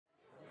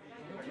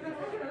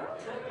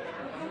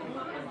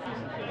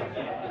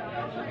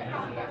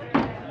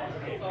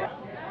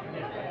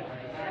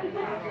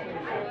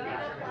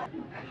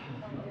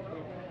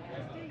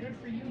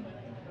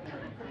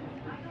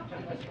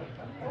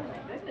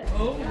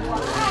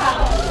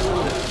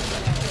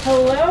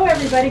Hello,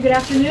 everybody. Good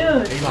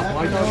afternoon.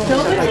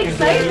 So much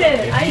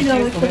excitement. I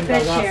know it's the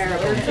Fed chair.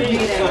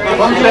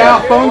 Phones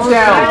down. Phones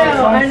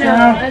down.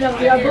 I know.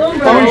 We are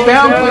Bloomberg. Phones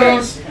down,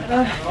 please.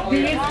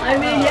 I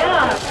mean,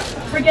 yeah.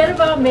 Forget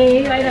about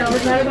me. I know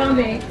it's not about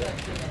me.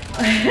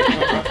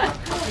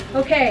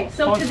 Okay,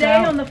 so today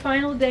on the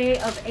final day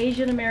of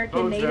Asian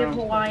American, Native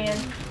Hawaiian,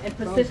 and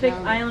Pacific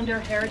Islander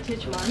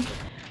Heritage Month,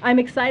 I'm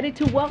excited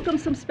to welcome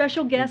some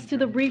special guests to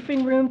the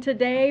briefing room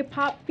today.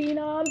 Pop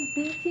phenom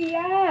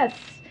BTS.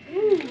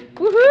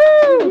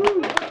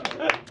 Woohoo!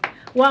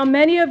 While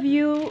many of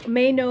you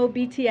may know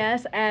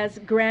BTS as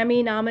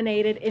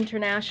Grammy-nominated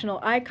international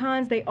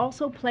icons, they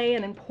also play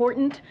an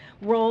important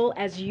role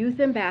as youth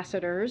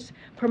ambassadors,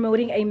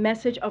 promoting a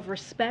message of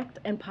respect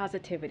and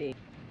positivity.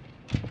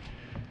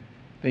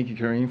 Thank you,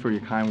 Karine, for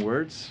your kind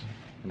words.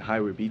 And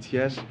hi, we're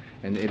BTS,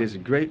 and it is a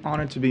great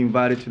honor to be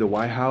invited to the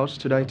White House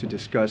today to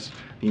discuss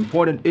the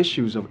important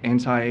issues of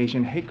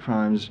anti-Asian hate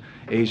crimes,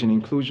 Asian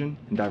inclusion,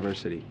 and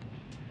diversity.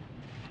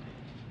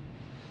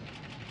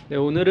 네,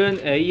 오늘은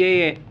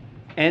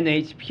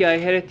NHPI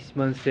헤리티지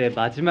먼스의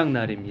마지막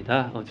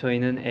날입니다.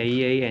 저희는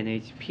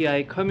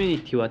NHPI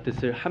커뮤니티와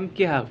뜻을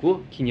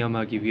함께하고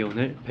기념하기 위해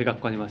오늘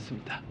백악관에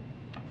왔습니다.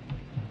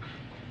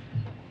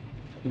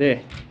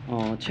 네,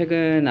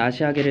 최근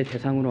아시아계를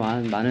대상으로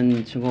한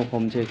많은 증오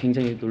범죄에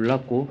굉장히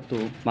놀랍고 또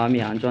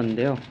마음이 안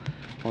좋았는데요.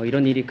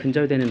 이런 일이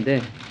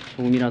근절되는데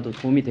조금이라도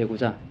도움이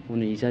되고자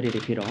오늘 이 자리를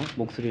빌어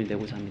목소리를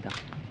내고자 합니다.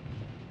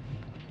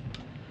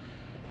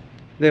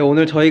 네,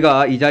 오늘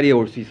저희가 이 자리에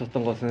올 수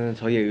있었던 것은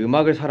저희의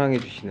음악을 사랑해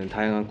주시는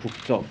다양한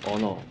국적,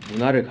 언어,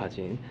 문화를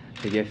가진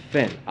저희의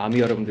팬, 아미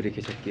여러분들이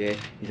계셨기에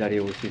이 자리에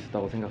올 수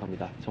있었다고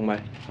생각합니다.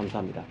 정말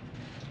감사합니다.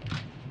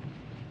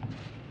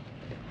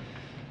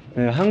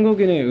 네,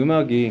 한국인의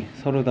음악이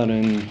서로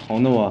다른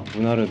언어와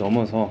문화를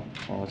넘어서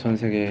전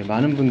세계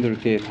많은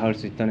분들께 닿을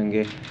수 있다는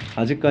게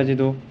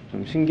아직까지도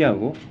좀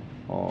신기하고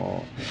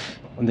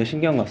근데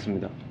신기한 것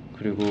같습니다.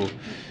 그리고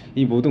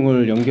이 모든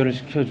걸 연결을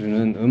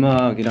시켜주는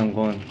음악이란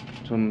건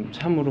좀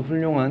참으로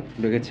훌륭한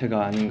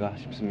매개체가 아닌가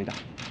싶습니다.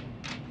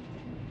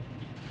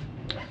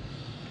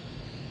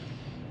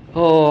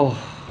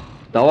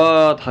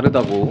 나와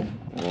다르다고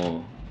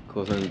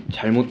그것은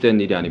잘못된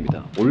일이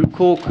아닙니다.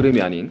 옳고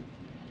그름이 아닌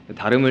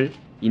다름을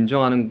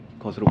인정하는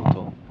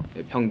것으로부터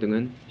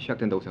평등은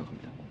시작된다고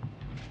생각합니다.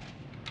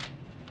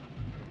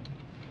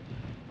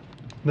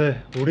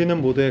 네,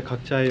 우리는 모두의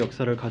각자의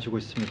역사를 가지고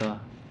있습니다.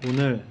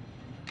 오늘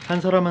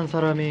한 사람 한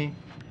사람이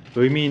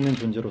의미 있는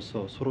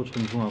존재로서 서로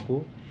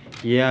존중하고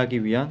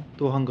이해하기 위한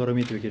또 한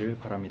걸음이 되기를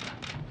바랍니다.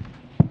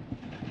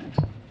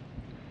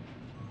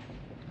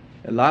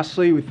 And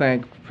lastly, we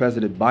thank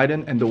President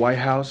Biden and the White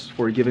House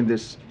for giving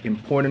this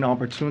important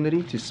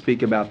opportunity to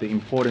speak about the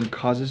important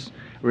causes,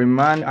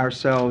 remind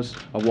ourselves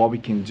of what we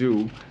can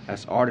do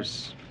as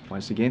artists.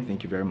 Once again,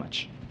 thank you very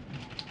much.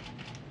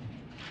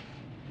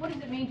 What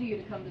does it mean to you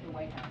to come to the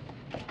White House?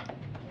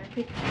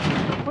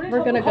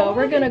 We're gonna go.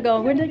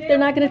 They're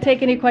not gonna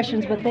take any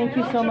questions, but thank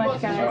you so much,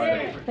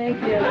 guys.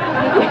 Thank you.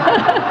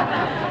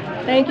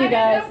 Thank you,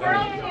 guys.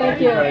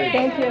 Thank you.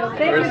 Thank you.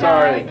 Thank you,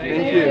 guys.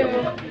 Thank you.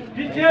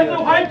 BTS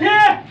화이팅!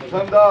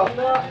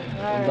 감사합니다.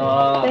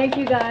 Thank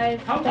you, guys.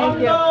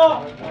 Thank you.